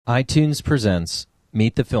iTunes presents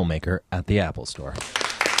Meet the Filmmaker at the Apple Store.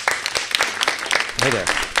 Hey there.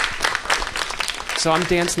 So I'm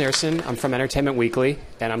Dan Snierson. I'm from Entertainment Weekly,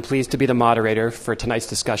 and I'm pleased to be the moderator for tonight's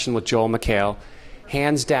discussion with Joel McHale.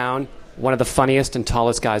 Hands down, one of the funniest and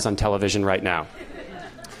tallest guys on television right now.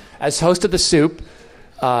 As host of The Soup,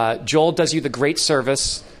 Joel does you the great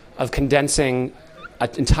service of condensing an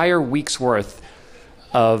entire week's worth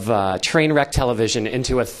of train wreck television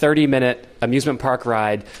into a 30-minute amusement park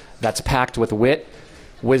ride that's packed with wit,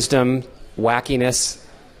 wisdom, wackiness,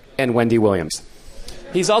 and Wendy Williams.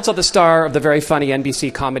 He's also the star of the very funny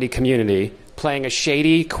NBC comedy Community, playing a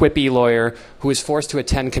shady, quippy lawyer who is forced to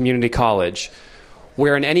attend community college,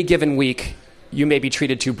 where in any given week you may be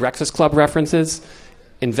treated to Breakfast Club references,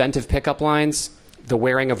 inventive pickup lines, the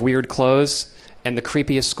wearing of weird clothes, and the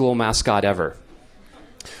creepiest school mascot ever.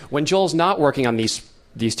 When Joel's not working on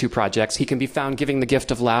these two projects, he can be found giving the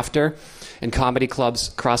gift of laughter in comedy clubs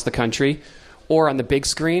across the country, or on the big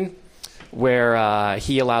screen, where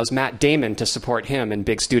he allows Matt Damon to support him in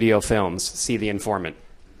big studio films. See The Informant.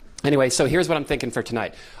 Anyway, so here's what I'm thinking for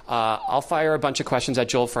tonight. I'll fire a bunch of questions at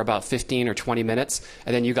Joel for about 15 or 20 minutes,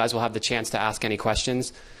 and then you guys will have the chance to ask any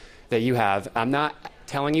questions that you have. I'm not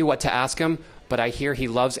telling you what to ask him, but I hear he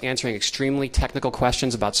loves answering extremely technical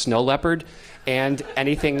questions about Snow Leopard and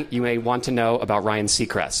anything you may want to know about Ryan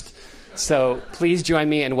Seacrest. So please join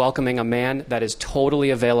me in welcoming a man that is totally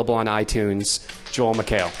available on iTunes, Joel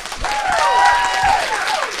McHale.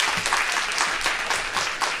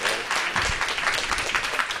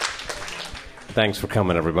 Thanks for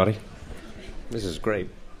coming, everybody. This is great.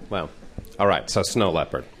 Well, all right, so Snow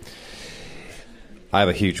Leopard. I have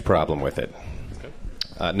a huge problem with it.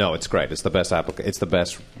 No, it's great. It's the best it's the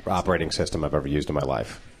best operating system I've ever used in my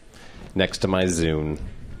life. Next to my Zune.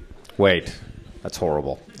 Wait, that's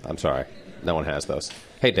horrible. I'm sorry. No one has those.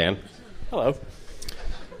 Hey, Dan. Hello.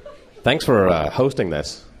 Thanks for hosting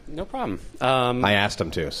this. No problem. I asked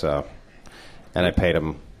him to, so, and I paid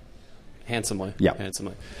him Handsomely. Yeah.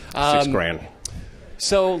 Handsomely. $6,000.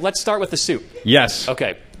 So let's start with The Soup. Yes.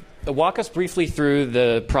 Okay. Walk us briefly through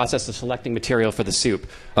the process of selecting material for The Soup.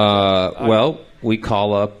 Well, we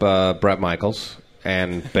call up Bret Michaels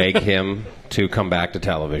and beg him to come back to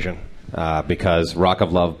television because Rock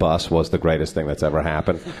of Love Bus was the greatest thing that's ever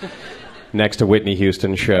happened. Next to Whitney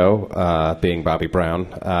Houston's show, being Bobby Brown.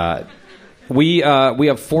 We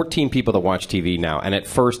have 14 people that watch TV now, and at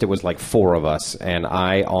first it was like 4 of us, and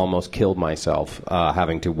I almost killed myself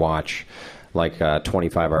having to watch like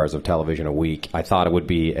 25 hours of television a week. I thought it would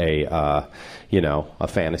be a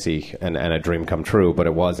fantasy and a dream come true, but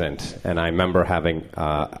it wasn't. And I remember getting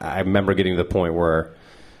to the point where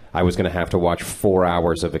I was going to have to watch 4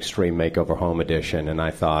 hours of Extreme Makeover Home Edition, and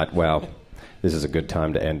I thought, well, this is a good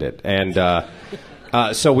time to end it. And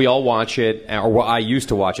so we all watch it, or I used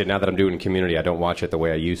to watch it. Now that I'm doing Community, I don't watch it the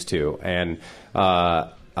way I used to. And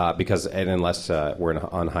because unless we're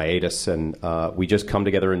on hiatus, and we just come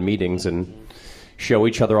together in meetings and show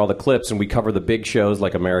each other all the clips, and we cover the big shows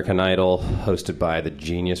like American Idol, hosted by the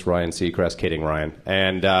genius Ryan Seacrest, kidding Ryan,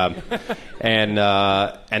 and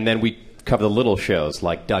then we cover the little shows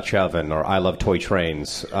like Dutch Oven or I Love Toy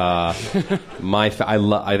Trains. I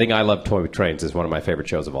think I Love Toy Trains is one of my favorite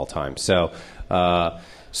shows of all time. So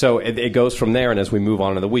it goes from there, and as we move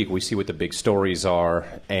on in the week, we see what the big stories are,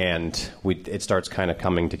 and it starts kind of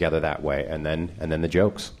coming together that way, and then the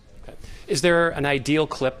jokes. Okay. Is there an ideal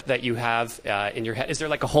clip that you have in your head? Is there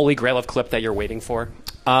like a holy grail of clip that you're waiting for?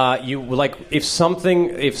 If something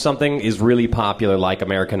is really popular, like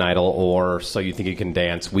American Idol or So You Think You Can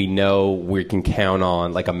Dance, we know we can count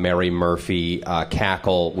on like a Mary Murphy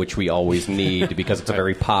cackle, which we always need because it's a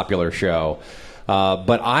very popular show.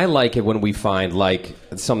 But I like it when we find like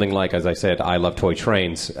something like, as I said, I Love Toy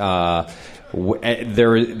Trains.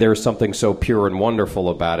 There's something so pure and wonderful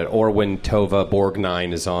about it. Or when Tova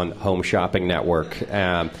Borgnine is on Home Shopping Network.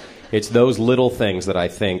 It's those little things that I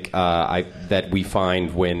think that we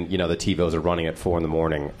find when the TiVos are running at 4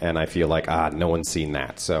 a.m, and I feel like no one's seen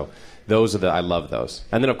that. So those are I love those.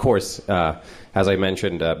 And then of course, as I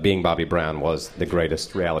mentioned, Being Bobby Brown was the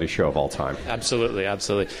greatest reality show of all time. Absolutely,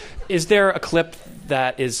 absolutely. Is there a clip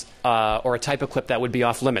that is, or a type of clip that would be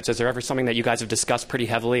off limits? Is there ever something that you guys have discussed pretty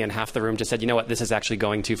heavily and half the room just said, you know what, this is actually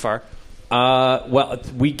going too far? Well,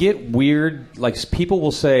 we get weird, like people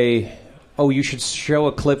will say, oh, you should show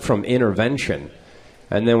a clip from Intervention.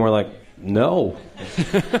 And then we're like, no.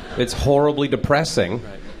 It's horribly depressing.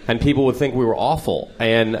 Right. And people would think we were awful.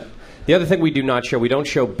 And The other thing we do not show, we don't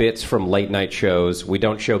show bits from late night shows. We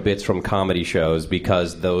don't show bits from comedy shows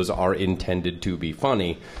because those are intended to be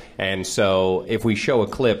funny. And so if we show a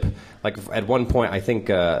clip, like at one point, I think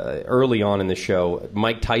early on in the show,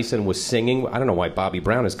 Mike Tyson was singing. I don't know why Bobby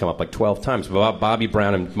Brown has come up like 12 times, but Bobby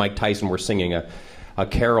Brown and Mike Tyson were singing a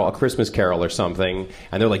carol, a Christmas carol or something,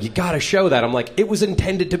 and they're like, you got to show that. I'm like, it was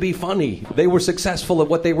intended to be funny. They were successful at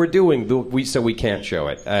what they were doing, so we can't show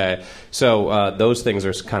it. So those things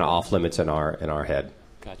are kind of off limits in our head.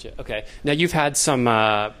 Gotcha. Okay. Now, you've had some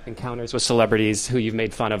encounters with celebrities who you've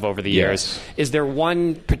made fun of over the years. Yes. Is there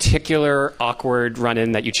one particular awkward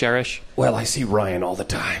run-in that you cherish? Well, I see Ryan all the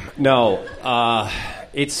time. No,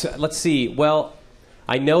 let's see. Well,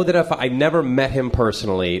 I know that if I've never met him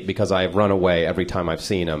personally because I've run away every time I've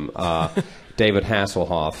seen him. David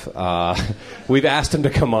Hasselhoff. We've asked him to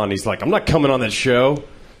come on. He's like, I'm not coming on that show.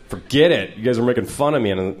 Forget it. You guys are making fun of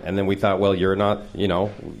me. And then we thought, well, you're not,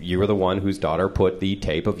 you were the one whose daughter put the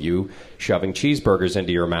tape of you shoving cheeseburgers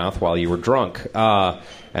into your mouth while you were drunk.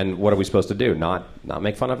 And what are we supposed to do? Not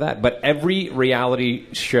make fun of that? But every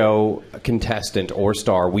reality show contestant or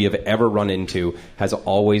star we have ever run into has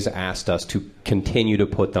always asked us to continue to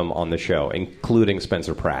put them on the show, including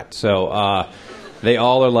Spencer Pratt. So they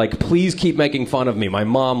all are like, please keep making fun of me. My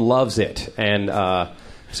mom loves it. And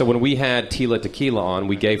so when we had Tila Tequila on,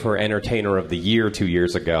 we gave her Entertainer of the Year 2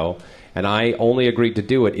 years ago, and I only agreed to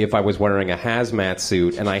do it if I was wearing a hazmat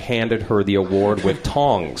suit, and I handed her the award with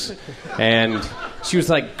tongs. And she was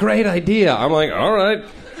like, great idea. I'm like, all right.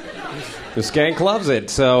 The skank loves it,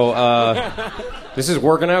 so this is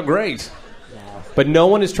working out great. But no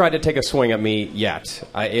one has tried to take a swing at me yet.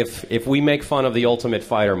 If we make fun of the Ultimate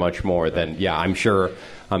Fighter much more, then yeah, I'm sure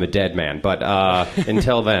I'm a dead man. But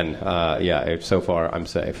until then, so far I'm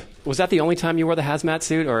safe. Was that the only time you wore the hazmat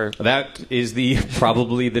suit, or that is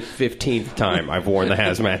probably the 15th time I've worn the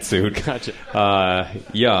hazmat suit? Gotcha.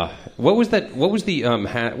 Yeah. What was that? What was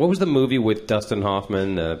the movie with Dustin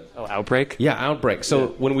Hoffman? Outbreak? Yeah, Outbreak. So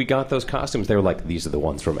when we got those costumes, they were like, these are the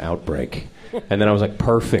ones from Outbreak. And then I was like,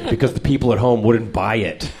 perfect, because the people at home wouldn't buy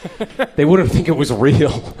it. They wouldn't think it was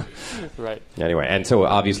real. Right. Anyway, and so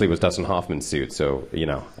obviously it was Dustin Hoffman's suit, so,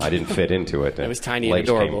 I didn't fit into it. It was tiny and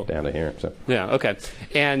adorable. Came down to here. So. Yeah, okay.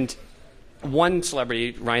 And one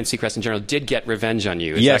celebrity, Ryan Seacrest in general, did get revenge on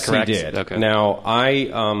you. Is yes, that correct? He did. Okay. Now,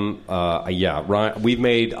 Ryan, we've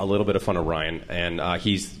made a little bit of fun of Ryan, and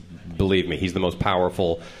believe me, he's the most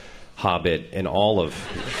powerful hobbit in all of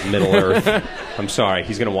Middle Earth. I'm sorry,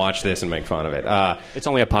 he's going to watch this and make fun of it. It's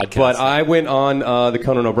only a podcast. But I went on the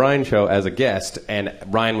Conan O'Brien show as a guest, and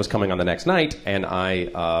Ryan was coming on the next night, and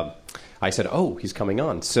I said, oh, he's coming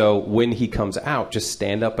on. So when he comes out, just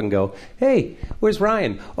stand up and go, hey, where's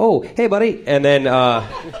Ryan? Oh, hey, buddy. And then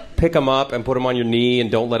pick him up and put him on your knee, and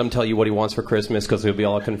don't let him tell you what he wants for Christmas because he'll be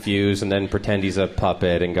all confused, and then pretend he's a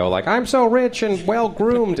puppet and go like, I'm so rich and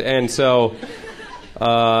well-groomed. And so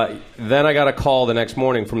then I got a call the next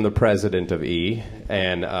morning from the president of E!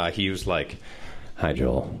 And he was like, hi,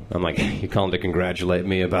 Joel. I'm like, you calling to congratulate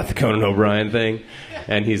me about the Conan O'Brien thing?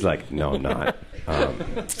 And he's like, no, I'm not.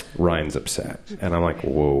 Ryan's upset. And I'm like,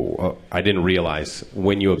 whoa. I didn't realize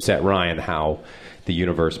when you upset Ryan how the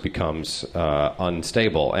universe becomes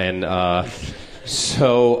unstable. And okay,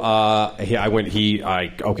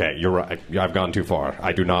 you're right. I've gone too far.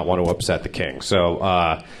 I do not want to upset the king. So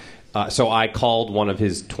I called one of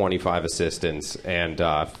his 25 assistants, and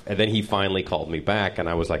then he finally called me back, and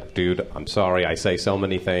I was like, dude, I'm sorry. I say so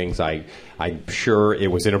many things. I'm sure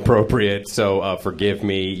it was inappropriate, so forgive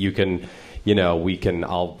me. You can...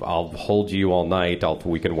 I'll hold you all night.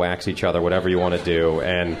 We can wax each other, whatever you want to do.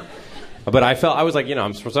 But I was like,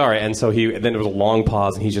 I'm so sorry. And so then there was a long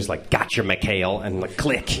pause, and he's just like, gotcha, Mikhail, and like,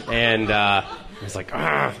 click. And I was like,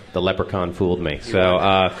 the leprechaun fooled me.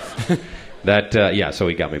 So so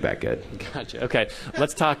he got me back good. Gotcha. Okay,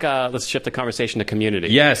 let's shift the conversation to Community.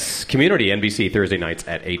 Yes, Community, NBC, Thursday nights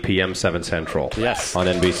at 8 p.m., 7 Central. Yes. On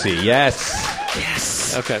NBC.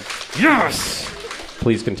 Yes. Okay. Yes.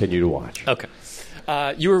 Please continue to watch. Okay.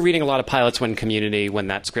 You were reading a lot of pilots when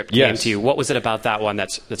that script came to you. What was it about that one that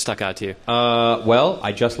stuck out to you? Well,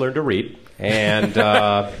 I just learned to read, and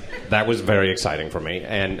that was very exciting for me.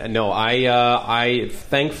 And no, I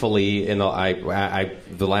thankfully in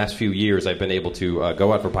the last few years I've been able to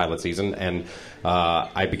go out for pilot season, and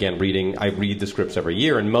I began reading. I read the scripts every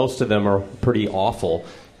year, and most of them are pretty awful.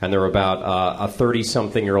 And they're about a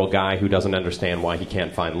 30-something-year-old guy who doesn't understand why he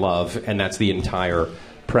can't find love, and that's the entire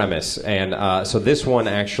premise. And so this one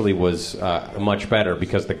actually was much better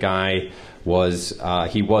because the guy was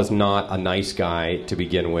not a nice guy to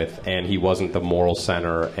begin with, and he wasn't the moral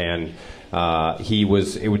center, and It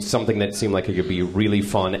was something that seemed like it could be really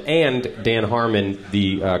fun. And Dan Harmon,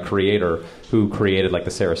 the creator who created like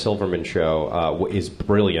the Sarah Silverman show, is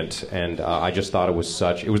brilliant. And I just thought it was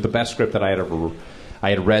the best script that I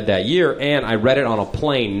had read that year. And I read it on a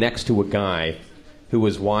plane next to a guy who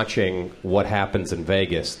was watching What Happens in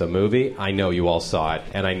Vegas, the movie. I know you all saw it,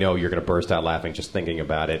 and I know you're going to burst out laughing just thinking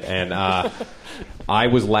about it. And I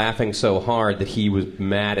was laughing so hard that he was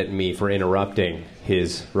mad at me for interrupting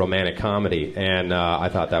his romantic comedy, and I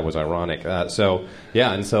thought that was ironic. So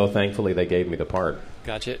thankfully they gave me the part.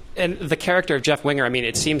 Gotcha. And the character of Jeff Winger, I mean,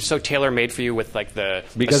 it seems so tailor-made for you with like the...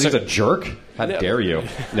 Because he's a jerk? How dare you?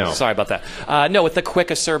 No. Sorry about that. No, with the quick,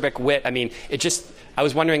 acerbic wit, I mean, it just... I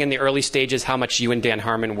was wondering in the early stages how much you and Dan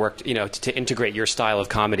Harmon worked, to integrate your style of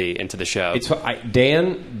comedy into the show.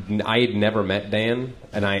 Dan, I had never met Dan,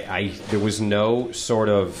 and there was no sort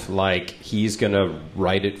of like he's going to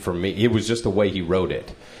write it for me. It was just the way he wrote it.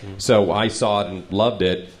 Mm-hmm. So I saw it and loved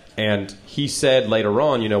it. And he said later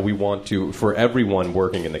on, we want to, for everyone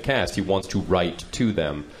working in the cast, he wants to write to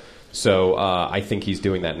them. So I think he's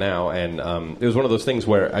doing that now, and it was one of those things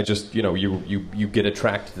where I just, you get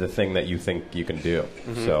attracted to the thing that you think you can do.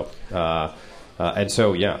 Mm-hmm. So,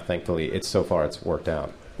 thankfully, it's worked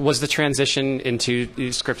out. Was the transition into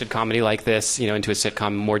scripted comedy like this, into a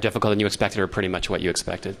sitcom, more difficult than you expected, or pretty much what you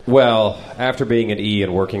expected? Well, after being at E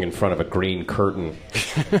and working in front of a green curtain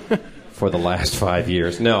for the last 5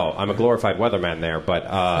 years, no, I'm a glorified weatherman there, but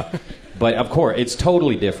of course, it's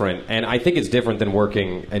totally different, and I think it's different than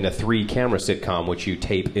working in a 3-camera sitcom, which you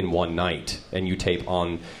tape in one night, and you tape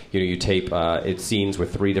on, it's scenes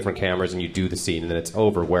with 3 different cameras, and you do the scene, and then it's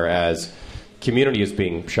over. Whereas Community is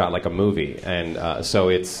being shot like a movie, and so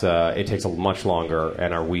it takes a much longer,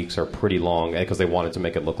 and our weeks are pretty long because they wanted to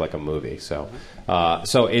make it look like a movie. So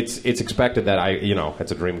it's expected that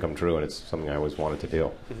it's a dream come true, and it's something I always wanted to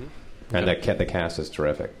do. Mm-hmm. And the cast is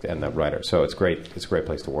terrific, and the writer, so it's great. It's a great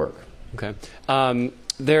place to work. Okay.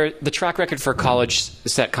 The track record for college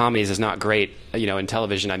set comedies is not great, in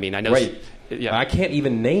television. I mean, I know... Right. Yeah. I can't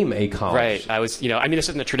even name a college. Right. I was, this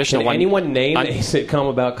isn't a traditional one. Can anyone name a sitcom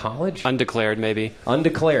about college? Undeclared, maybe.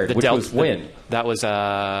 Undeclared, which was when? That was...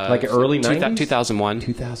 like early 90s? 2001.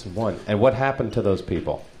 2001. And what happened to those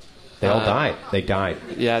people? They all died. They died.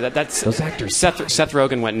 Yeah, that's... Those actors. Seth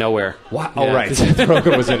Rogen went nowhere. What? Yeah. Oh, right. Seth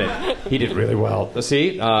Rogen was in it. He did really well.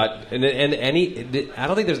 See? I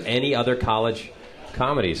don't think there's any other college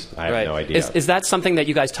comedies. I have no idea. Is that something that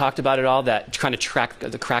you guys talked about at all, that trying to crack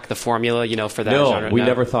the formula, for that genre? No, we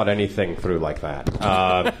never thought anything through like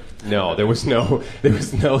that. No, there was no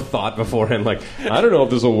thought beforehand. Like, I don't know if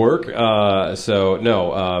this will work. No,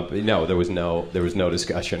 there was no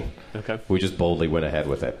discussion. Okay, we just boldly went ahead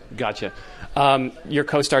with it. Gotcha. Your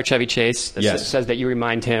co-star Chevy Chase says that you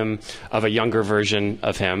remind him of a younger version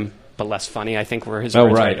of him, but less funny, I think, were his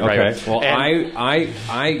words. Oh, right. Okay. Well,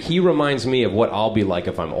 he reminds me of what I'll be like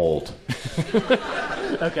if I'm old.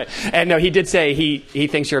 Okay. And no, he did say he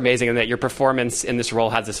thinks you're amazing and that your performance in this role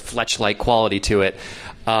has this Fletch-like quality to it.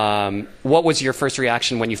 What was your first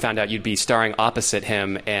reaction when you found out you'd be starring opposite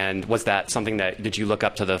him, and was that something did you look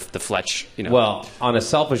up to the Fletch? Well, on a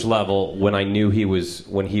selfish level, when I knew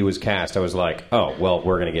when he was cast, I was like, oh, well,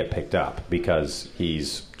 we're going to get picked up because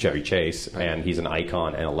he's Chevy Chase and he's an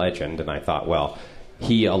icon and a legend, and I thought, well,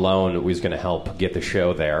 he alone was going to help get the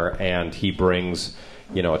show there, and he brings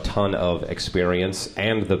a ton of experience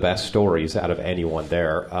and the best stories out of anyone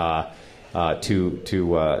there to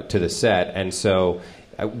the set, and so.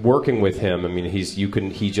 Working with him, I mean, he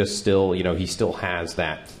still has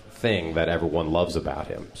that thing that everyone loves about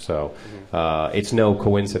him. So it's no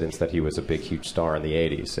coincidence that he was a big, huge star in the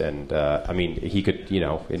 '80s, and I mean, he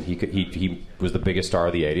was the biggest star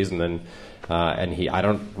of the '80s, and then I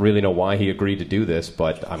don't really know why he agreed to do this,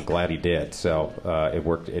 but I'm glad he did. So it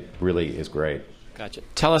worked. It really is great. Gotcha.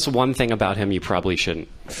 Tell us one thing about him you probably shouldn't.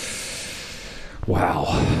 Wow,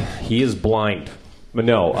 he is blind. But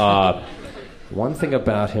no. One thing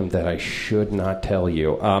about him that I should not tell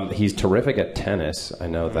you, he's terrific at tennis. I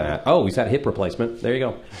know that. Oh, he's had hip replacement. There you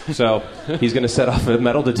go. So he's going to set off a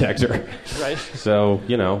metal detector. Right. So,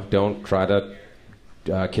 don't try to,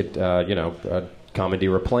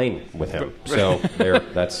 commandeer a plane with him. So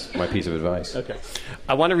that's my piece of advice. Okay.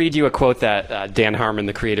 I want to read you a quote that Dan Harmon,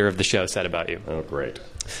 the creator of the show, said about you. Oh, great.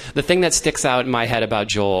 The thing that sticks out in my head about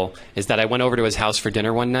Joel is that I went over to his house for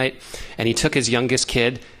dinner one night, and he took his youngest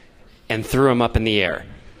kid and threw him up in the air.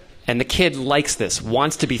 And the kid likes this,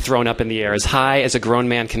 wants to be thrown up in the air as high as a grown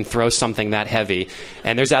man can throw something that heavy.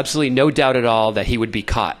 And there's absolutely no doubt at all that he would be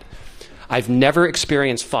caught. I've never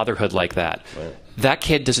experienced fatherhood like that. that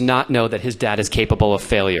kid does not know that his dad is capable of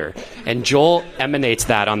failure. And Joel emanates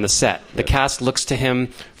that on the set. The cast looks to him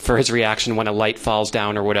for his reaction when a light falls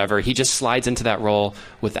down or whatever. He just slides into that role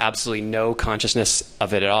with absolutely no consciousness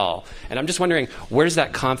of it at all. And I'm just wondering, where does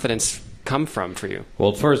that confidence come from for you?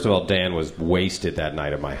 Well, first of all, Dan was wasted that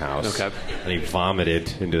night at my house. Okay. And he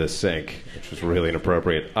vomited into the sink, which was really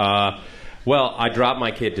inappropriate. Well, I dropped my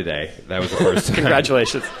kid today. That was the first time.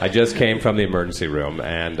 Congratulations. I just came from the emergency room,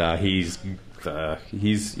 and he's day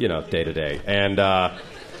to day. And no,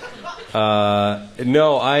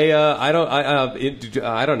 I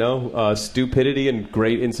don't know. Stupidity and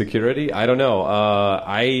great insecurity. I don't know.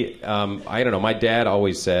 I don't know. My dad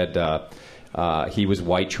always said he was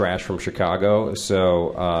white trash from Chicago.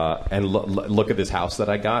 So and look at this house that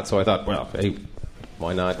I got. So I thought, well, hey,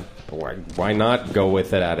 why not? Why not go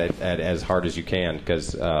with it at as hard as you can?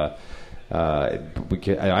 Because we can,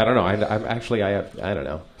 I don't know. I don't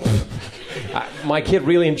know. My kid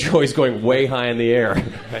really enjoys going way high in the air,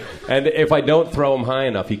 and if I don't throw him high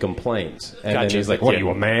enough, he complains. And then he's like, "What are you,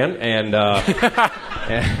 a man?" And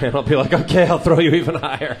and I'll be like, "Okay, I'll throw you even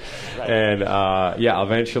higher." Right. And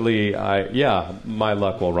eventually, my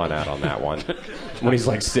luck will run out on that one. When he's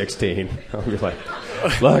like 16, I'll be like,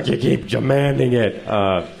 "Look, you keep demanding it."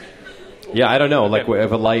 Yeah, I don't know. Like,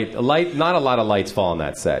 if a light, not a lot of lights fall on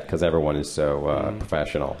that set because everyone is so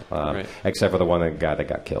professional, except for the one guy that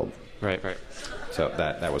got killed. Right. So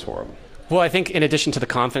that was horrible. Well, I think in addition to the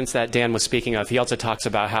confidence that Dan was speaking of, he also talks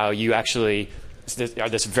about how you actually are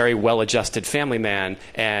this very well-adjusted family man,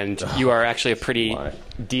 and you are actually a pretty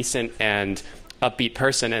decent and upbeat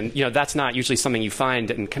person. And that's not usually something you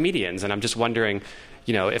find in comedians. And I'm just wondering,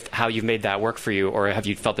 how you've made that work for you, or have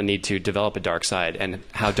you felt the need to develop a dark side, and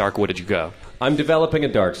how dark would you go? I'm developing a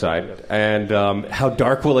dark side, and how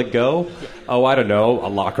dark will it go? Oh, I don't know, a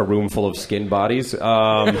locker room full of skin bodies.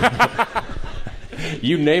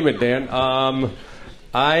 You name it, Dan.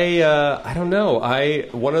 I don't know.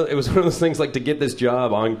 It was one of those things, like, to get this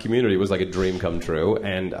job on Community was like a dream come true,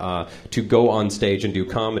 and to go on stage and do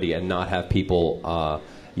comedy and not have people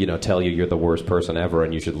tell you're the worst person ever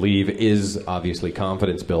and you should leave is obviously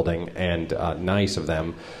confidence building and nice of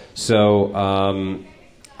them. So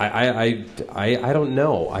I don't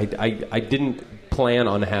know. I didn't plan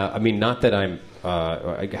on not that I'm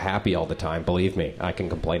happy all the time. Believe me, I can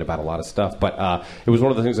complain about a lot of stuff. But it was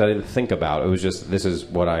one of the things I didn't think about. It was just, this is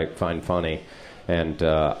what I find funny. And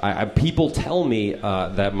people tell me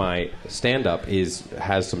that my stand-up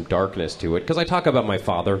has some darkness to it because I talk about my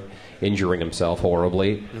father injuring himself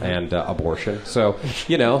horribly and abortion. So,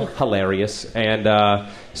 hilarious. And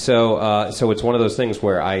so it's one of those things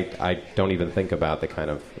where I don't even think about the kind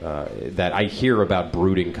of that I hear about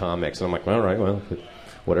brooding comics, and I'm like, all right, well,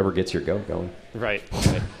 whatever gets your goat going. Right.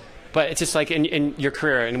 But it's just like in your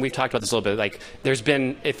career, and we've talked about this a little bit, like there's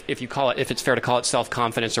been, if it's fair to call it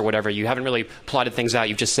self-confidence or whatever, you haven't really plotted things out.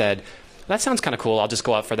 You've just said, that sounds kind of cool, I'll just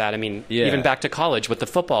go out for that. I mean, even back to college with the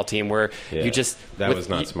football team where you just... That was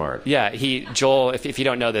not smart. Yeah, Joel, if you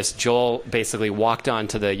don't know this, Joel basically walked on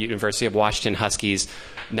to the University of Washington Huskies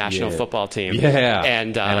national football team. Yeah,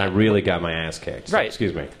 and I really got my ass kicked. So, right.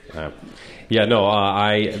 Excuse me. I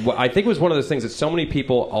think it was one of those things that so many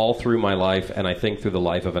people all through my life, and I think through the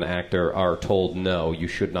life of an actor, are told, no, you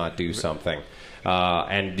should not do something.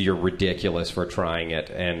 And you're ridiculous for trying it.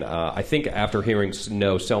 And I think after hearing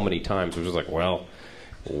no so many times, it was just like, well,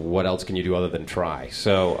 what else can you do other than try?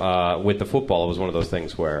 So with the football, it was one of those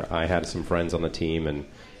things where I had some friends on the team,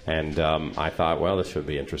 and I thought, well, this should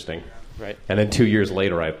be interesting. Right. And then 2 years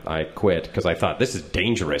later, I quit because I thought, this is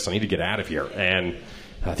dangerous. I need to get out of here. And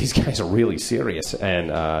these guys are really serious. And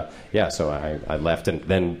so I left and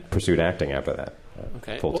then pursued acting after that,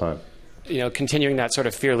 full time. Continuing that sort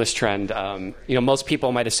of fearless trend, most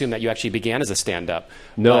people might assume that you actually began as a stand-up.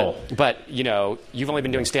 No. But you've only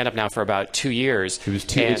been doing stand-up now for about 2 years.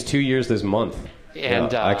 It's 2 years this month.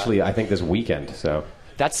 And actually, I think this weekend, so...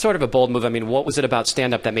 That's sort of a bold move. I mean, what was it about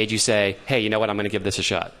stand-up that made you say, hey, you know what, I'm going to give this a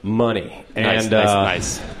shot? Money.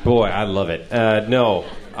 Nice. Boy, I love it. No.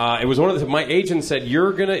 It was one of my agent said,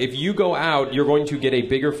 if you go out, you're going to get a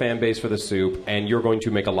bigger fan base for the soup, and you're going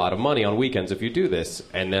to make a lot of money on weekends if you do this.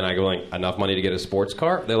 And then I go, like, enough money to get a sports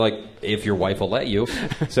car? They're like, if your wife will let you.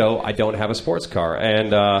 So I don't have a sports car.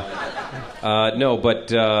 And it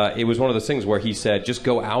was one of those things where he said, just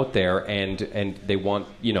go out there, and they want,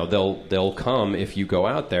 they'll come if you go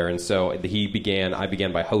out there. And so I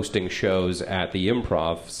began by hosting shows at the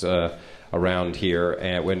Improvs around here,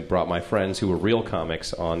 and went and brought my friends who were real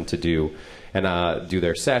comics on to do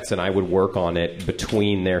their sets, and I would work on it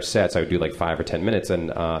between their sets. I would do like 5 or 10 minutes,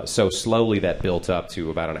 and so slowly that built up to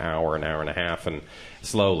about an hour and a half, and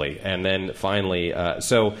slowly, and then finally, the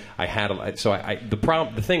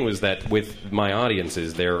thing was that with my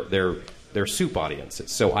audiences, they're soup audiences,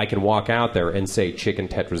 so I can walk out there and say chicken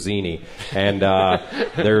tetrazzini, and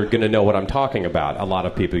they're going to know what I'm talking about. A lot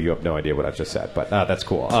of people, you have no idea what I've just said, but that's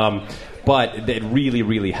cool. But it really,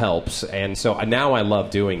 really helps, and so now I love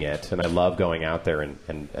doing it, and I love going out there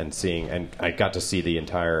and seeing, and I got to see the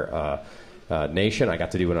entire nation. I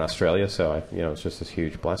got to do it in Australia, so it's just this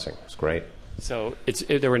huge blessing. It's great. So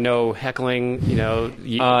there were no heckling, No,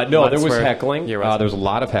 there was heckling. There was a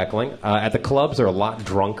lot of heckling. At the clubs, they're a lot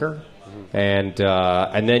drunker. And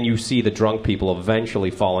then you see the drunk people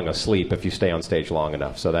eventually falling asleep if you stay on stage long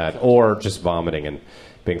enough, or just vomiting and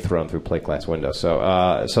being thrown through plate glass windows.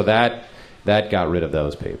 So that got rid of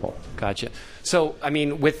those people. Gotcha. So I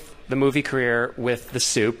mean, with the movie career, with the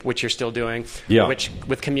soup, which you're still doing,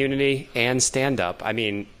 with Community and stand up, I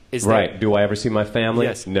mean, is right? There... Do I ever see my family?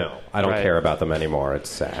 Yes. No, I don't care about them anymore. It's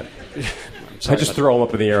sad. I just throw them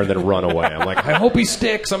up in the air and then run away. I'm like, I hope he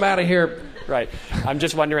sticks. I'm out of here. Right. I'm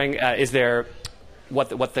just wondering, is there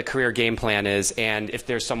what the career game plan is, and if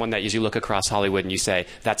there's someone that as you look across Hollywood and you say,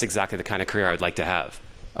 that's exactly the kind of career I would like to have?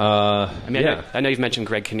 I know you've mentioned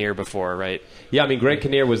Greg Kinnear before, right? Yeah, I mean, Greg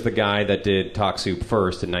Kinnear was the guy that did Talk Soup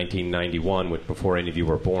first in 1991, before any of you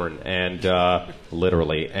were born, and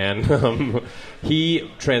literally. And he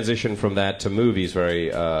transitioned from that to movies very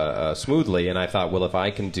smoothly, and I thought, well, if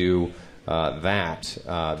I can do that,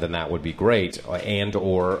 then that would be great,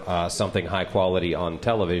 or something high quality on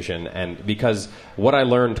television. And because what I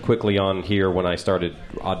learned quickly on here when I started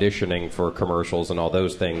auditioning for commercials and all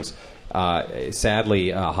those things,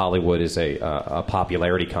 sadly, Hollywood is a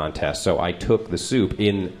popularity contest. So I took the soup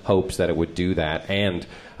in hopes that it would do that, and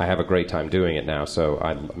I have a great time doing it now. So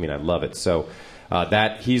I love it. So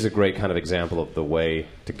he's a great kind of example of the way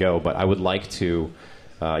to go. But I would like to.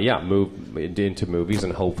 Move into movies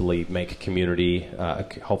and hopefully make Community.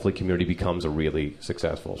 Hopefully, Community becomes a really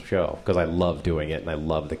successful show because I love doing it and I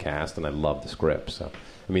love the cast and I love the script. So,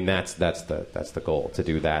 I mean, that's the goal, to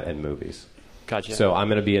do that in movies. Gotcha. So I'm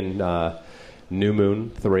going to be in New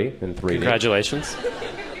Moon 3 in 3D. Congratulations.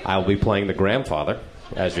 I'll be playing the grandfather,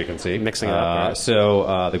 as you can see. Mixing it up. Right?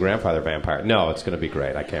 So the grandfather vampire. No, it's going to be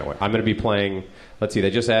great. I can't wait. I'm going to be playing. Let's see.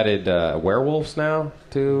 They just added werewolves now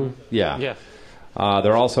to. Yeah.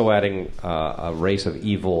 They're also adding a race of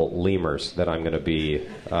evil lemurs that I'm going to be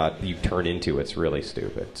you turn into. It's really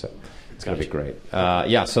stupid. So it's going to be great.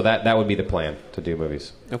 So that would be the plan, to do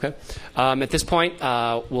movies. Okay. At this point,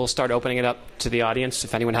 we'll start opening it up to the audience.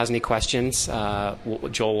 If anyone has any questions,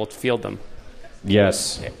 Joel will field them.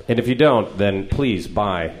 Yes. And if you don't, then please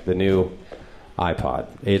buy the new iPod.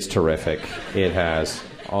 It's terrific. It has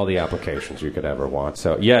all the applications you could ever want.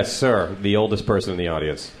 So, yes, sir, the oldest person in the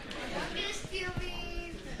audience.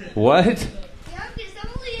 What? Youngest, I'm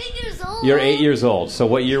only 8 years old. You're 8 years old. So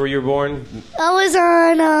what year were you born? I was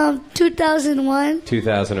on 2001.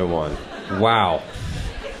 2001. Wow.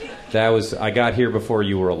 I got here before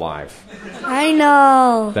you were alive. I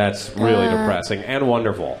know. That's really depressing and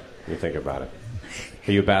wonderful, when you think about it.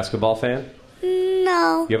 Are you a basketball fan?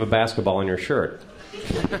 No. You have a basketball on your shirt.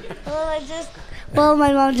 Well,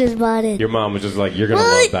 my mom just bought it. Your mom was just like, you're going to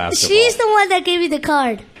love basketball. She's the one that gave me the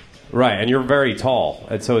card. Right, and you're very tall,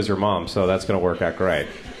 and so is your mom, so that's going to work out great.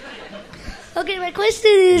 Okay, my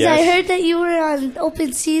question is, yes? I heard that you were on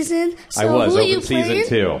Open Season. So I was, who Open Season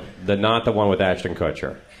 2. Not the one with Ashton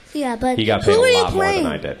Kutcher. Yeah, but he got paid a lot more than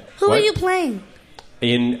I did. Who were you playing?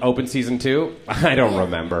 In Open Season 2? I don't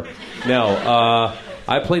remember. No,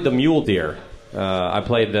 I played the mule deer. I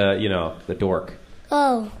played the dork.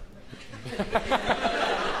 Oh.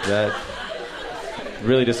 That's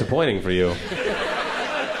really disappointing for you.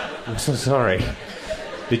 I'm so sorry.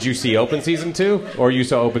 Did you see Open Season 2 or you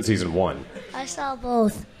saw Open Season 1? I saw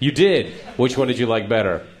both. You did? Which one did you like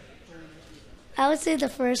better? I would say the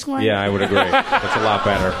first one. Yeah, I would agree. That's a lot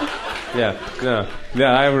better. Yeah,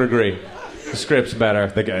 I would agree. The script's better.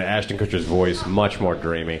 Ashton Kutcher's voice, much more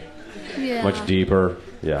dreamy. Yeah. Much deeper.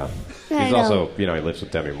 Yeah. He's also, he lives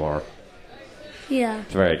with Demi Moore. Yeah.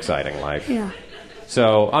 It's a very exciting life. Yeah.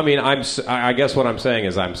 So, I mean, I guess what I'm saying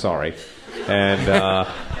is I'm sorry. And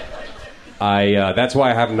that's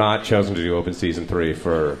why I have not chosen to do Open Season 3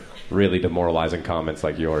 for really demoralizing comments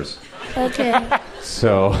like yours. Okay.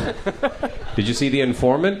 So, did you see The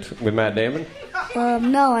Informant with Matt Damon?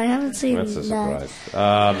 No, I haven't seen that. That's a surprise.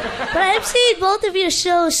 But I've seen both of your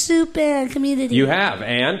shows, Soup and Community. You have,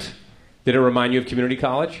 and? Did it remind you of community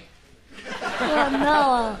college?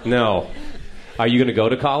 No. No. Are you going to go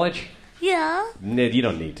to college? Yeah. No, you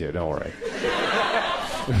don't need to. Don't worry.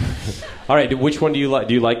 All right. Which one do you like?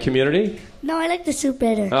 Do you like Community? No, I like the soup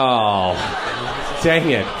better. Oh, dang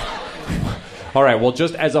it. All right. Well,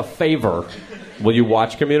 just as a favor, will you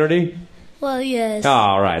watch Community? Well, yes. Oh,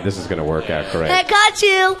 all right. This is going to work out great. I got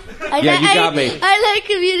you. Yeah, you got me. I like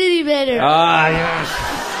Community better. Ah,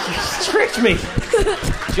 yes. You tricked me.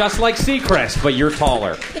 Just like Seacrest, but you're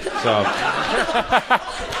taller. So,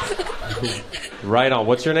 right on.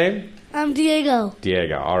 What's your name? I'm Diego.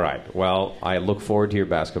 Diego. All right. Well, I look forward to your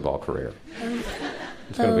basketball career.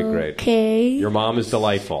 It's going to be great. Okay. Your mom is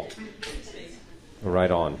delightful.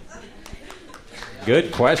 Right on.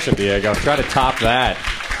 Good question, Diego. Try to top that.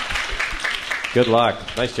 Good luck.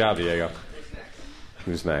 Nice job, Diego.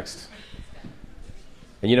 Who's next?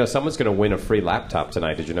 And someone's going to win a free laptop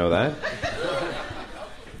tonight. Did you know that?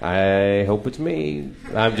 I hope it's me.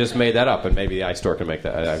 I've just made that up, and maybe the iStore can make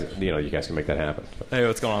that. You guys can make that happen. Hey,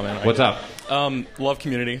 what's going on, man? What's up? Love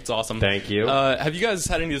Community. It's awesome. Thank you. Have you guys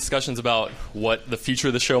had any discussions about what the future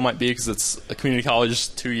of the show might be? Because it's a community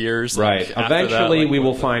college, 2 years. Right. Eventually, we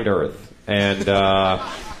will find Earth, and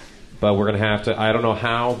but we're going to have to. I don't know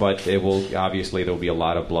how, but it will. Obviously, there will be a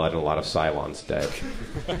lot of blood and a lot of Cylons dead.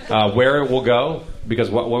 Where it will go?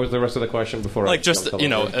 Because what was the rest of the question before?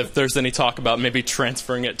 If there's any talk about maybe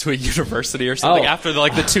transferring it to a university or something after the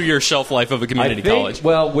 2-year shelf life of a community college.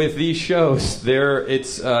 Well, with these shows,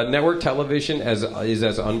 it's network television is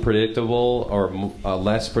as unpredictable or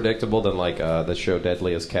less predictable than the show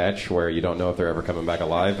Deadliest Catch, where you don't know if they're ever coming back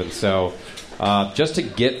alive, and so. Just to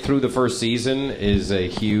get through the first season is a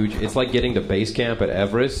huge. It's like getting to base camp at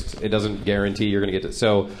Everest. It doesn't guarantee you're going to get to.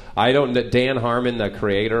 So I don't. Dan Harmon, the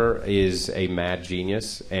creator, is a mad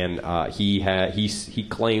genius, and he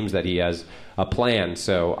claims that he has a plan.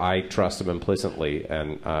 So I trust him implicitly,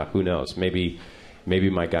 and who knows? Maybe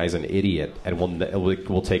my guy's an idiot, and it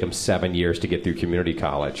will take him 7 years to get through community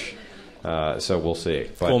college. So we'll see.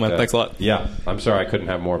 But, cool, man. Thanks a lot. Yeah, I'm sorry I couldn't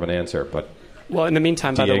have more of an answer, but. Well, in the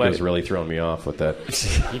meantime, by the way... Diego's really thrown me off with that.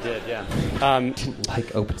 He did, yeah. Didn't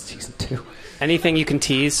like Open Season 2. Anything you can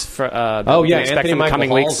tease for... Anthony Michael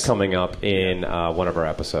coming Hall's weeks? coming up in one of our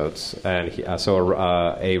episodes. And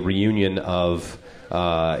a reunion of...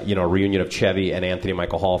 a reunion of Chevy and Anthony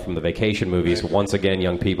Michael Hall from the Vacation movies. Once again,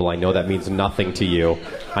 young people, I know that means nothing to you.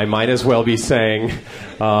 I might as well be saying...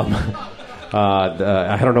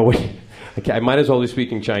 I don't know what... I might as well be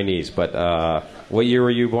speaking Chinese, but what year were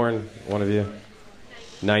you born, one of you?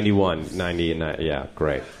 91, 90, yeah,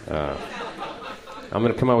 great. I'm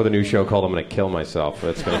going to come out with a new show called I'm Going to Kill Myself.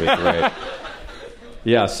 That's going to be great.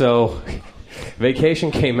 Yeah, so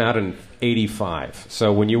Vacation came out in 85.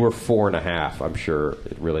 So when you were 4.5, I'm sure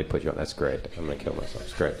it really put you on. That's great. I'm going to kill myself.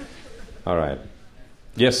 It's great. All right.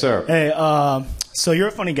 Yes, sir. Hey, so you're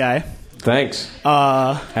a funny guy. Thanks.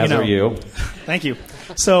 As are you. Thank you.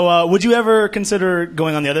 So would you ever consider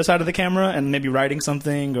going on the other side of the camera and maybe writing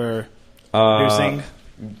something or producing?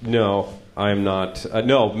 No, I'm not.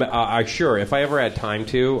 I sure. If I ever had time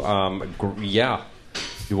to, yeah.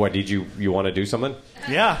 What did you want to do something?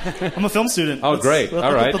 Yeah, I'm a film student. Oh, great!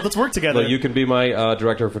 All right, let's work together. Well, you can be my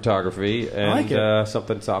director of photography, and I like it.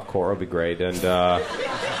 Something softcore would be great. And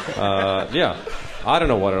yeah, I don't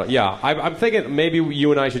know what. Yeah, I'm thinking maybe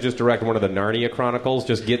you and I should just direct one of the Narnia Chronicles.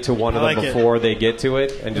 Just get to one of them before they get to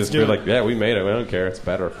it, and just be like, yeah, we made it. We don't care. It's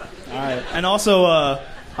better. All right, and also.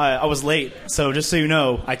 I was late, so just so you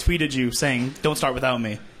know, I tweeted you saying, don't start without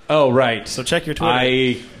me. Oh, right. So check your Twitter.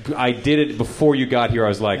 I did it before you got here. I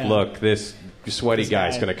was like, look, this sweaty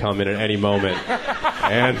guy's going to come in at any moment.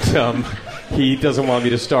 And he doesn't want me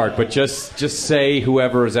to start. But just say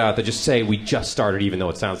whoever is out there, just say we just started, even though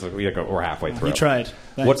it sounds like we're halfway through. You tried.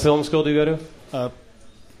 Thanks. What film school do you go to?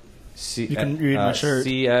 You can read my shirt.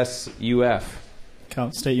 CSUF. Cal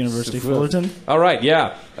State University, Fullerton. All right,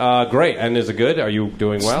 yeah. Great. And is it good? Are you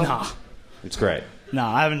doing well? Nah. It's great.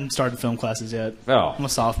 Nah, I haven't started film classes yet. Oh. I'm a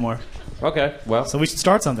sophomore. Okay, well. So we should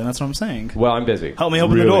start something. That's what I'm saying. Well, I'm busy. Help me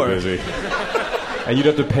open really the door. Busy. And you'd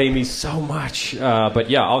have to pay me so much. But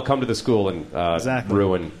yeah, I'll come to the school and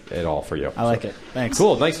ruin it all for you. I like it. Thanks.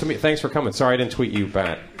 Cool. Nice to meet. Thanks for coming. Sorry I didn't tweet you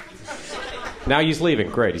back. Now he's leaving.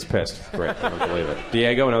 Great. He's pissed. Great. I don't believe it.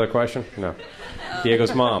 Diego, another question? No.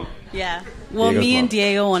 Diego's mom. Yeah. Well, Diego's me mom. and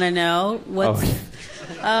Diego want to know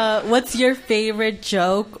what's your favorite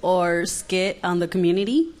joke or skit on the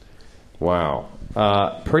Community? Wow.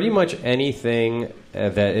 Pretty much anything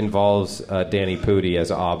that involves Danny Pudi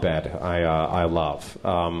as Abed, I love.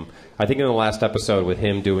 I think in the last episode with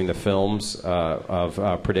him doing the films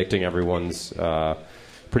of predicting everyone's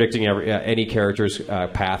predicting any character's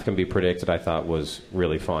path can be predicted, I thought was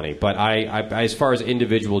really funny. But I as far as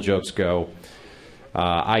individual jokes go,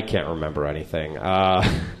 I can't remember anything.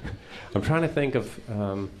 I'm trying to think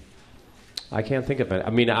of. I can't think of it. I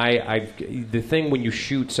mean, the thing when you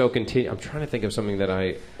shoot so I'm trying to think of something that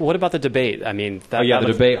I. What about the debate? I mean, the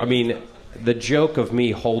debate. I mean, the joke of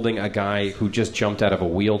me holding a guy who just jumped out of a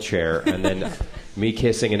wheelchair and then me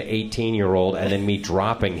kissing an 18-year-old and then me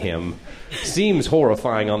dropping him seems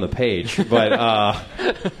horrifying on the page, but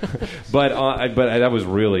that was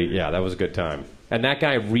really that was a good time. And that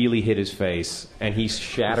guy really hit his face, and he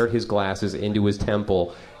shattered his glasses into his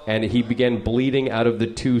temple. And he began bleeding out of the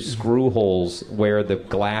 2 screw holes where the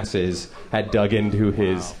glasses had dug into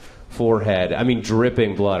his forehead. I mean,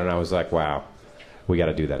 dripping blood. And I was like, wow, we got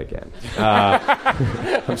to do that again.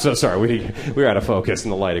 I'm so sorry. We were out of focus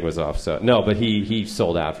and the lighting was off. So no, but he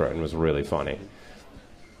sold out for it and was really funny.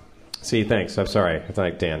 See, thanks. I'm sorry. I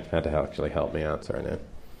think Dan had to actually help me out. Sorry, Dan.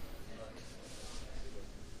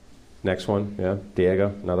 Next one. Yeah,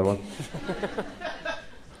 Diego. Another one.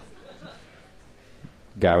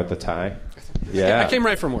 Guy with the tie. Yeah. I came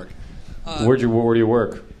right from work. Where do you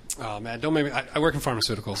work? Oh man, don't make me. I work in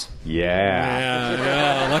pharmaceuticals.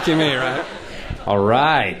 Yeah. Lucky me, right? All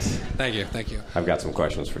right. Thank you. I've got some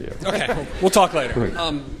questions for you. Okay, we'll talk later.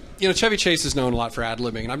 Chevy Chase is known a lot for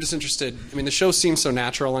ad-libbing, and I'm just interested. I mean, the show seems so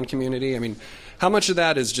natural on Community. I mean, how much of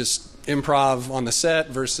that is just improv on the set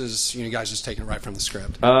versus you guys just taking it right from the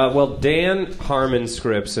script? Well, Dan Harmon's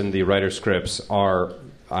scripts and the writer's scripts are.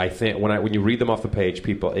 I think when you read them off the page,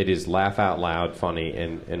 it is laugh out loud funny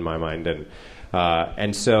in my mind,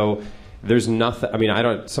 and so there's nothing. I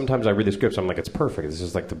mean, sometimes I read the scripts, I'm like, it's perfect. This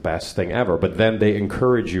is like the best thing ever. But then they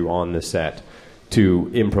encourage you on the set to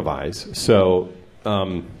improvise. So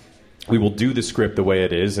we will do the script the way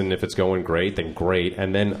it is, and if it's going great, then great,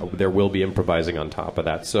 and then there will be improvising on top of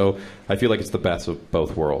that. So I feel like it's the best of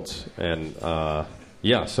both worlds, and.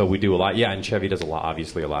 Yeah, so we do a lot. Yeah, and Chevy does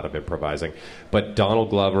obviously a lot of improvising. But Donald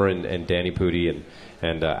Glover and Danny Pudi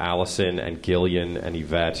and Allison and Gillian and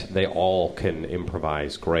Yvette, they all can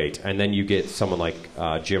improvise great. And then you get someone like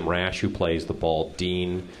Jim Rash, who plays the bald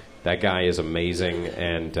dean. That guy is amazing.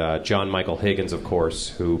 And John Michael Higgins, of course,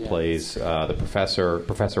 who plays the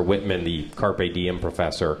Professor Whitman, the Carpe Diem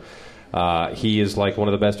professor. He is like one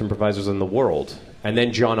of the best improvisers in the world. And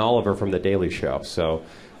then John Oliver from The Daily Show. So...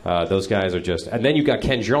 those guys are just, and then you got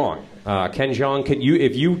Ken Jeong. Ken Jeong,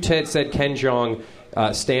 if you said Ken Jeong,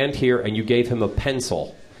 stand here, and you gave him a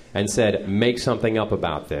pencil and said, make something up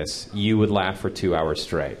about this, you would laugh for 2 hours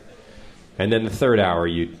straight. And then the third hour,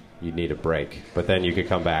 you'd need a break, but then you could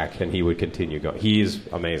come back and he would continue going. He's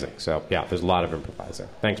amazing. So yeah, there's a lot of improvising.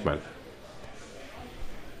 Thanks, man.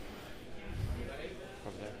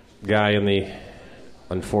 Guy in the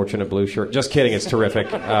unfortunate blue shirt. Just kidding. It's terrific.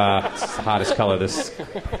 It's the hottest color this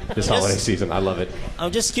holiday season. I love it.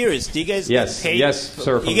 I'm just curious. Do you guys get paid? Yes,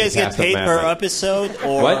 sir. Do you guys get paid per episode,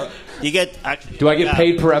 or what? Do you get? Do I get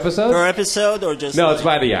paid per episode? Per episode, or just? No, it's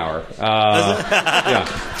by the hour. Yeah,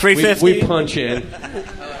 $3.50. We punch in,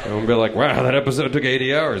 and we'll be like, "Wow, that episode took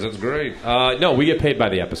 80 hours. That's great." No, we get paid by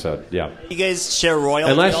the episode. Yeah. You guys share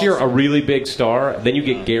royalties? Unless you're a really big star, then you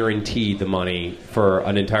get guaranteed the money for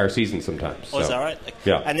an entire season sometimes. Oh, is that right?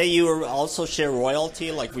 Yeah. And then you also share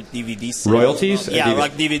royalty, like with DVD sales? Royalties? Yeah,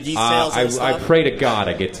 like DVD sales and stuff? I pray to God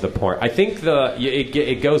I get to the point. I think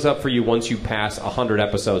it goes up for you once you pass 100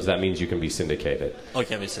 episodes. That means you can be syndicated.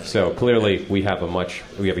 Okay, we syndicated. So clearly we have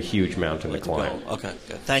a huge mountain to climb. Okay,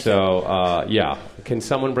 good. Thank you. So, yeah. Can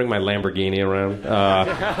someone bring my Lamborghini around?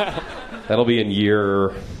 That'll be in year...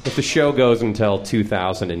 If the show goes until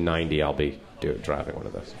 2090, I'll be driving one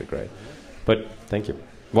of those. It'll be great. But thank you.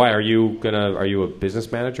 Why, are you a business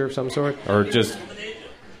manager of some sort? Or just...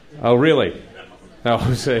 Oh, really?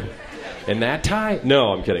 Oh, say, in that tie?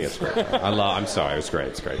 No, I'm kidding. It's great. I'm sorry. It was great.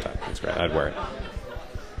 It's a great tie. It's great. I'd wear it.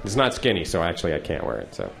 It's not skinny, so actually I can't wear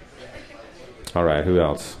it. So, all right. Who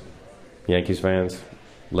else? Yankees fans?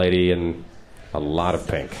 Lady in a lot of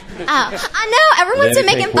pink. Oh, I know. Everyone's been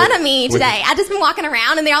making fun of me today. I've just been walking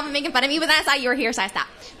around, and they've all been making fun of me, but then I saw you were here, so I stopped.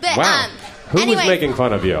 But, wow. Who was making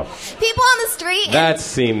fun of you? People on the street. That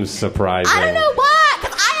seems surprising. I don't know why,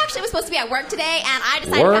 because I actually was supposed to be at work today, and I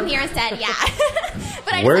decided to come here instead. Yeah.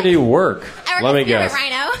 But where do you work? I work Let at me guess.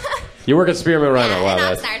 Rhino. You work at Spearmint Rhino. Wow,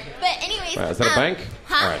 that's Oxnard. But anyways, is that a bank?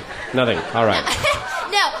 Huh? All right. Nothing. All right.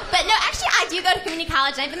 No, actually, I do go to community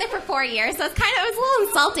college, and I've been there for 4 years, so it was a little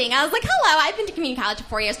insulting. I was like, hello, I've been to community college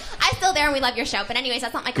for 4 years. I'm still there, and we love your show. But anyways,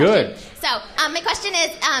 that's not my question. Good. So, my question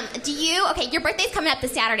is, your birthday's coming up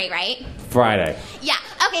this Saturday, right? Friday. Yeah.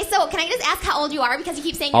 Okay, so can I just ask how old you are? Because you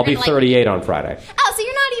keep saying I'll be 38 on Friday. Oh, so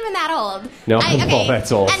you're not even that old. No, well,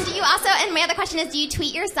 that's old. And do you also? And my other question is, do you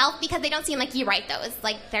tweet yourself? Because they don't seem like you write those.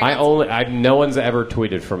 Like they're no one's ever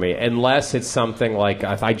tweeted for me unless it's something like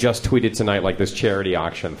I just tweeted tonight, like this charity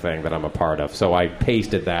auction thing that I'm a part of. So I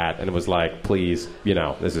pasted that and it was like, please,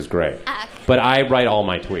 this is great. But I write all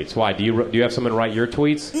my tweets. Why? Do you have someone write your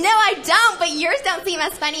tweets? No, I don't. But yours don't seem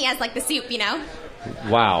as funny as like the soup,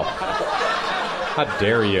 Wow. How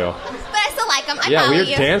dare you? But I still like them. I yeah, follow weird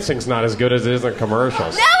you. dancing's not as good as it is in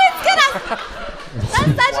commercials. No, it's good. That's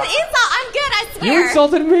such an insult. I'm good, I swear. You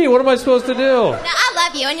insulted me. What am I supposed to do? No, I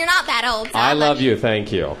love you, and you're not that old. So I love you.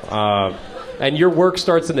 Thank you. And your work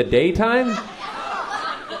starts in the daytime?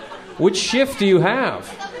 Which shift do you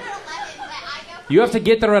have? You have to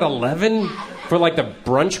get there at 11 for like the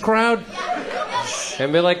brunch crowd?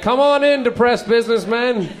 And be like, come on in, depressed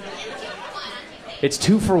businessmen. It's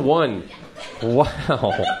 2 for 1.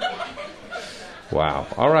 Wow. Wow.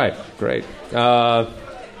 All right. Great.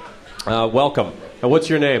 Welcome. And what's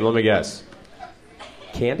your name? Let me guess.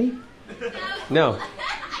 Candy? No.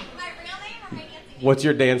 What's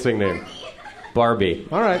your dancing name? Barbie.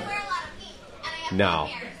 All right. No.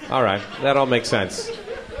 All right. That all makes sense.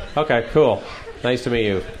 Okay, cool. Nice to meet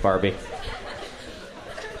you, Barbie.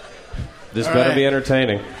 This all better right. Be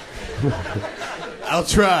entertaining. I'll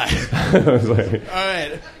try. All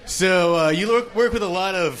right. So you work with a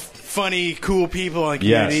lot of funny, cool people on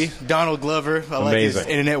Community. Yes. Donald Glover. I like his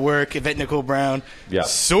internet work. Yvette Nicole Brown. Yeah.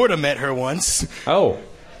 Sort of met her once. Oh.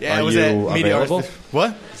 Yeah, Are I was you at Media available? Arts.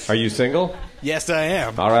 What? Are you single? Yes, I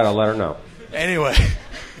am. All right, I'll let her know. Anyway,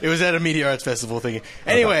 it was at a Media Arts Festival thing.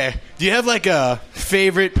 Anyway, do you have like a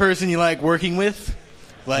favorite person you like working with?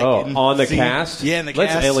 Like on the cast? Yeah, in the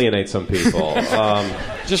cast. Let's alienate some people.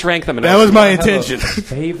 Just rank them. That was my intention.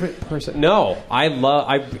 Favorite person? No,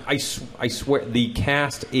 I swear the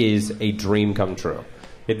cast is a dream come true.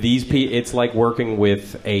 It's like working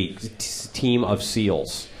with a team of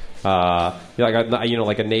SEALs.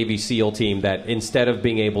 Like a Navy SEAL team that instead of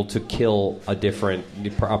being able to kill a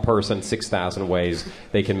person 6,000 ways,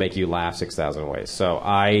 they can make you laugh 6,000 ways. So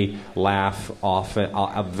I laugh often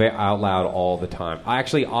out loud all the time.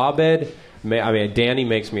 Danny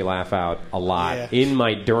makes me laugh out a lot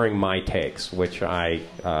during my takes, which I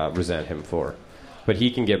resent him for. But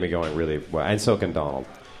he can get me going really well, and so can Donald.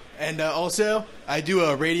 And also, I do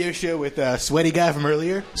a radio show with Sweaty Guy from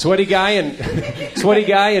earlier. Sweaty guy and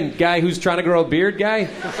guy who's trying to grow a beard guy?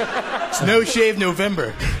 It's No Shave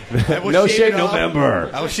November. No Shave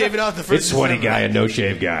November. I will shave it off the first It's Sweaty Guy and No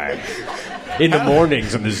Shave Guy. In the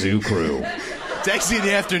mornings on the Zoo Crew. It's actually in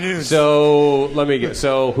the afternoons. So, let me get...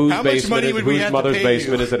 So, whose mother's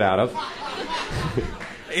basement is it out of?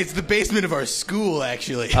 It's the basement of our school,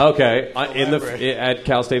 actually. Okay. At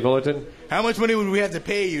Cal State Fullerton? How much money would we have to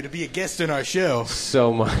pay you to be a guest on our show?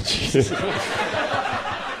 So much. You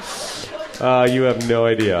have no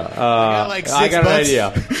idea. I got an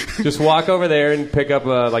idea. Just walk over there and pick up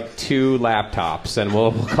 2 laptops, and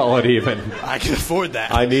we'll call it even. I can afford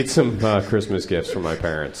that. I need some Christmas gifts from my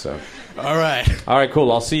parents. So. All right. All right.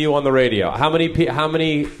 Cool. I'll see you on the radio. How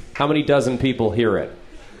many dozen people hear it?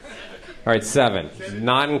 All right, 7.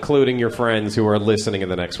 Not including your friends who are listening in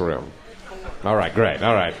the next room. All right. Great.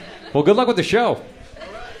 All right. Well, good luck with the show.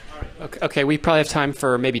 Okay, we probably have time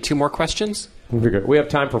for maybe 2 more questions. We have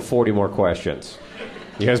time for 40 more questions.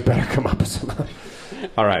 You guys better come up with some.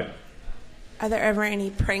 All right. Are there ever any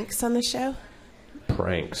pranks on the show?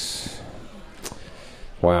 Pranks.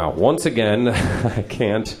 Wow. Once again, I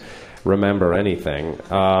can't remember anything.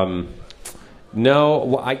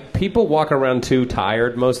 No, people walk around too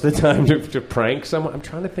tired most of the time to prank someone. I'm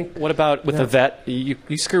trying to think. What about with Yvette? You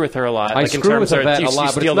screw with her a lot. I screw with Yvette a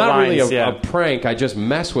lot, but it's not really a prank. I just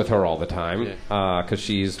mess with her all the time because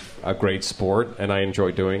she's a great sport and I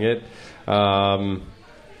enjoy doing it.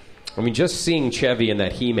 Just seeing Chevy in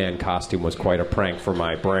that He-Man costume was quite a prank for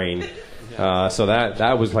my brain. So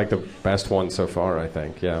that was like the best one so far, I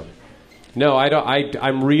think. Yeah. No, I don't.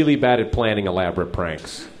 I'm really bad at planning elaborate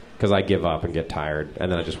pranks. Because I give up and get tired,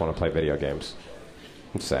 and then I just want to play video games.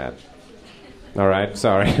 It's sad. All right,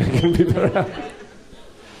 sorry. I couldn't be better.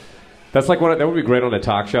 That's that would be great on a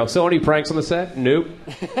talk show. So, any pranks on the set? Nope.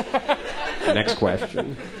 Next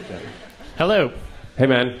question. Hello. Hey,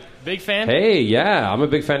 man. Big fan? Hey, yeah. I'm a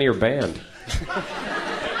big fan of your band.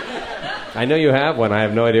 I know you have one. I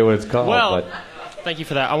have no idea what it's called. Well, thank you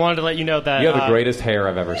for that. I wanted to let you know that... You have the greatest hair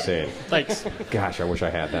I've ever seen. Thanks. Gosh, I wish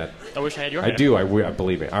I had that. I wish I had your hair. I do. I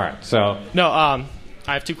believe me. All right, so... No, I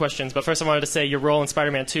have 2 questions. But first I wanted to say your role in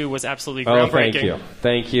Spider-Man 2 was absolutely groundbreaking.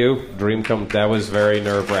 Thank you. That was very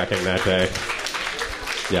nerve-wracking that day.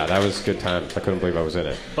 Yeah, that was a good time. I couldn't believe I was in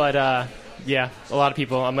it. But Yeah, a lot of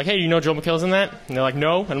people. I'm like, hey, you know Joel McHale's in that? And they're like,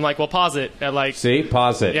 no. And I'm like, well, pause it. At like, See?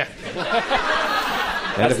 Pause it. yeah.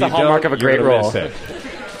 That's the hallmark of a great role.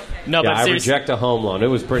 No, but I seriously, reject a home loan. It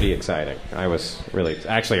was pretty exciting. I was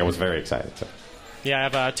very excited. So. yeah, I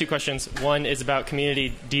have 2 questions. One is about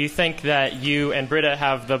Community. Do you think that you and Britta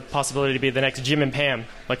have the possibility to be the next Jim and Pam,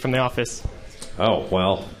 like from The Office? Oh,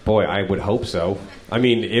 well, boy, I would hope so. I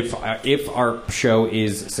mean, if our show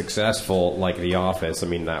is successful like The Office, I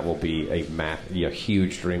mean, that will be a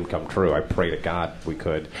huge dream come true. I pray to God we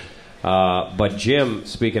could. But Jim,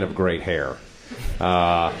 speaking of great hair,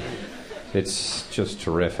 it's just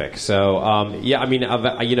terrific. So, I mean,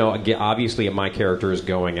 obviously my character is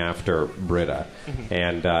going after Britta,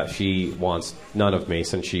 and she wants none of me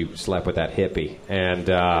since she slept with that hippie. And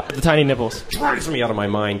the tiny nipples drives me out of my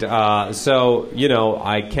mind. So,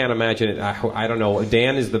 I can't imagine it. I don't know.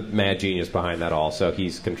 Dan is the mad genius behind that all, so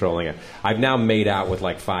he's controlling it. I've now made out with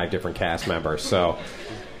like 5 different cast members, so...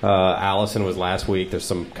 Allison was last week. There's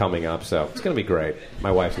some coming up, so it's going to be great. My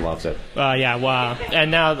wife loves it. Yeah, wow. And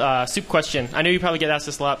now, soup question. I know you probably get asked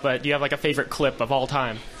this a lot, but do you have like a favorite clip of all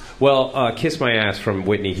time? Well, Kiss My Ass from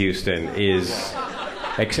Whitney Houston is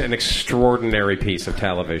an extraordinary piece of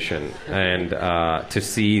television. And to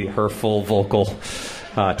see her full vocal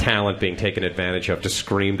talent being taken advantage of, to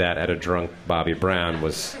scream that at a drunk Bobby Brown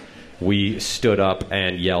was... We stood up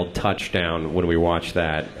and yelled touchdown when we watched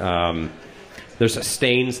that. There's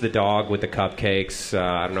Stains the dog with the cupcakes.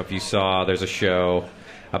 I don't know if you saw, there's a show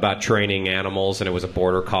about training animals, and it was a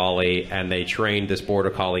border collie, and they trained this border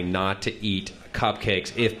collie not to eat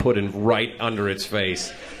cupcakes if put in right under its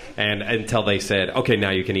face, and until they said, okay, now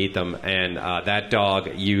you can eat them. And that dog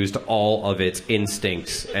used all of its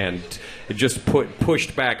instincts and just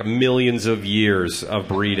pushed back millions of years of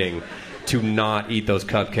breeding to not eat those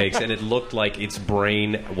cupcakes, and it looked like its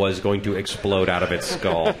brain was going to explode out of its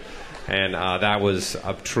skull. And that was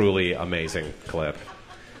a truly amazing clip.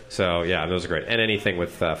 So, yeah, those are great. And anything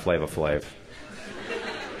with Flava Flav.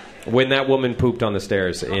 When that woman pooped on the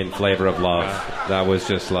stairs in Flavor of Love, that was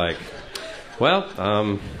just like, well,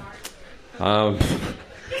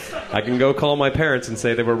 I can go call my parents and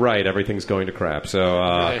say they were right. Everything's going to crap. So,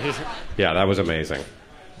 yeah, that was amazing.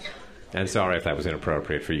 And sorry if that was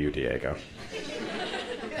inappropriate for you, Diego.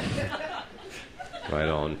 Right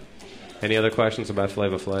on. Any other questions about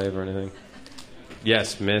Flava Flav or anything?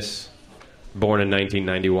 Yes, Miss. Born in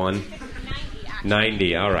 1991.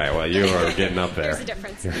 90. All right. Well, you are getting up there. There's a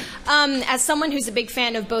difference. As someone who's a big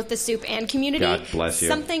fan of both the Soup and Community, God bless you.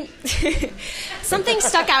 Something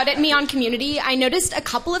stuck out at me on Community. I noticed a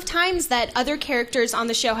couple of times that other characters on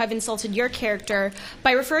the show have insulted your character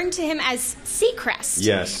by referring to him as Seacrest.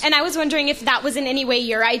 Yes. And I was wondering if that was in any way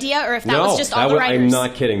your idea or if that was just all the writers. I'm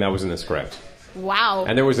not kidding. That was in the script. Wow.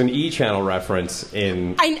 And there was an E-Channel reference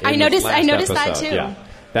in I noticed that too. Yeah.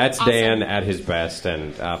 That's awesome. Dan at his best,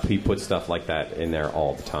 and he puts stuff like that in there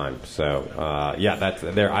all the time. So, that's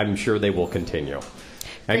there. I'm sure they will continue.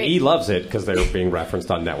 And Great. E loves it because they're being referenced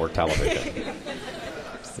on network television.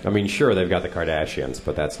 I mean, sure, they've got the Kardashians,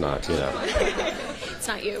 but that's not, It's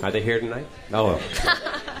not you. Are they here tonight? Oh.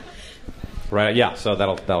 Right, yeah, so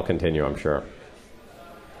that'll continue, I'm sure.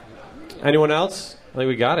 Anyone else? I think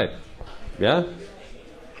we got it. Yeah?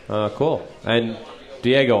 Cool. And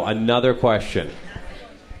Diego, another question.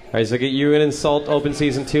 All right, so you going to insult Open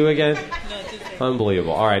Season 2 again?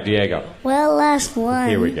 Unbelievable. All right, Diego. Well, last one.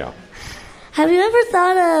 Here we go. Have you ever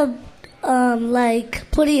thought of,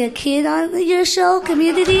 putting a kid on your show,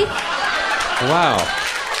 Community? Wow.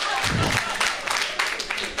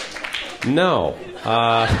 No.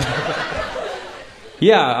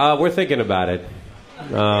 We're thinking about it.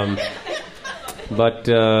 But,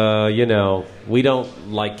 we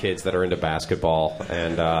don't like kids that are into basketball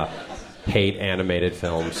and hate animated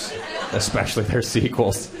films, especially their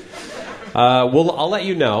sequels. I'll let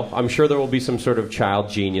you know. I'm sure there will be some sort of child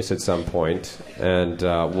genius at some point, and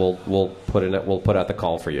we'll put out the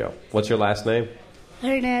call for you. What's your last name?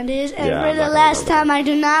 Hernandez. And for the last time, I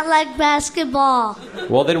do not like basketball.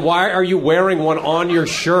 Well, then why are you wearing one on your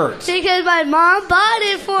shirt? Because my mom bought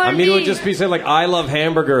it for me. I mean, it would just be saying, like, I love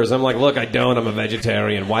hamburgers. I'm like, look, I don't. I'm a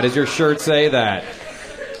vegetarian. Why does your shirt say that?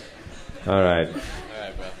 All right.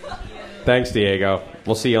 Thanks, Diego.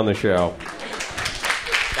 We'll see you on the show.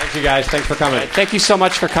 Thanks, you guys. Thanks for coming. Thank you so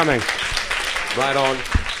much for coming. Right on.